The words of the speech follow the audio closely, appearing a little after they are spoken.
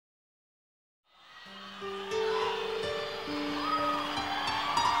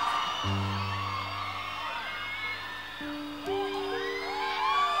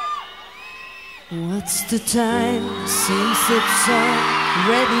What's the time? Seems it's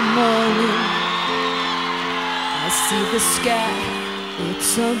already morning. I see the sky, it's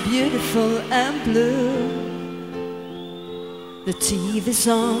so beautiful and blue. The TV's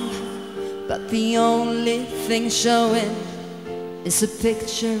on, but the only thing showing is a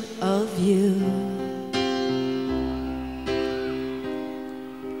picture of you.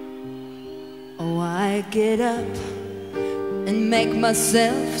 Oh, I get up and make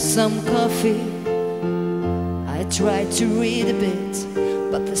myself some coffee. I try to read a bit,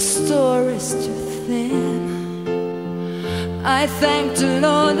 but the story's too thin. I thank the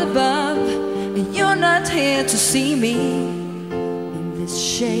Lord above, you're not here to see me in this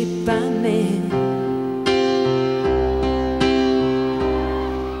shape I'm in.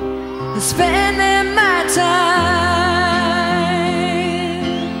 Spending my time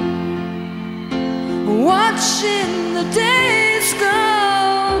watching the days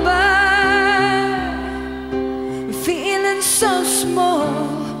go by, feeling so small.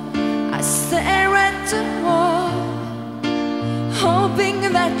 I stare at the wall, hoping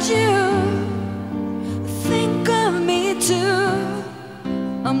that you think of me too.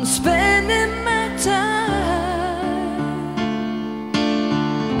 I'm spending my time.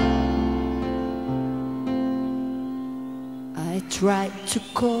 I tried to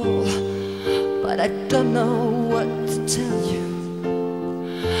call, but I don't know what to tell you.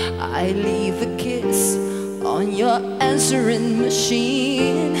 I leave a kiss on your answering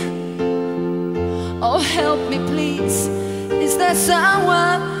machine. Oh, help me please, is there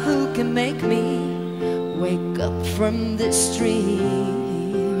someone who can make me wake up from this dream?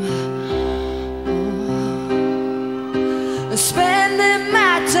 Oh, spending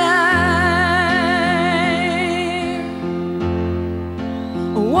my time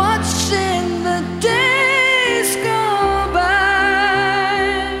watching the days go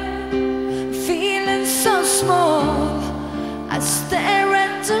by, feeling so small. I stare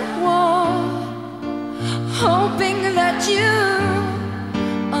at the wall, hoping that you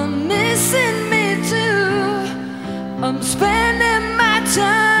are missing me too. I'm spending my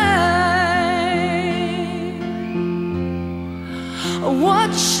time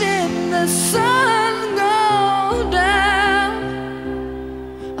watching the sun go down.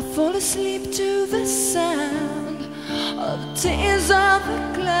 I fall asleep to the sound of tears of a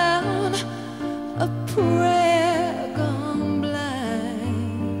clown, a prayer gone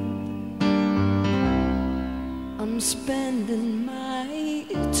blind. I'm spending my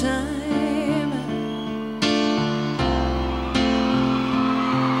time.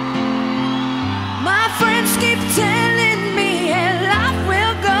 My friends keep telling me hey, life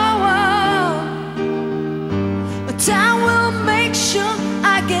will go on. Time will make sure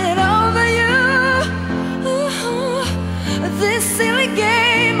I get over you. This silly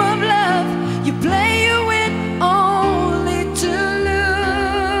game of love, you play you win only to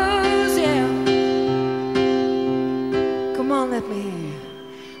lose. Yeah. Come on, let me hear you.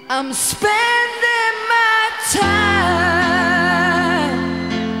 I'm spending my time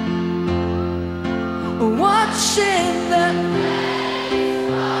watching the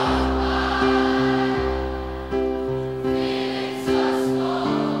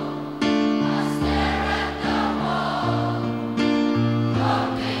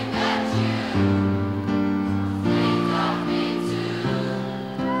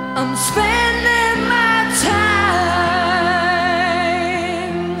I'm spending my time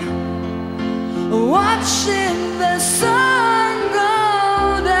watching the sun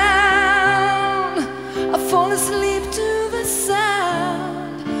go down. I fall asleep to the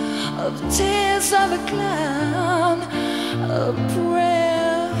sound of tears of a clown, a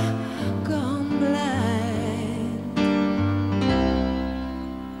prayer gone blind.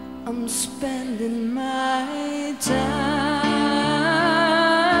 I'm spending my time.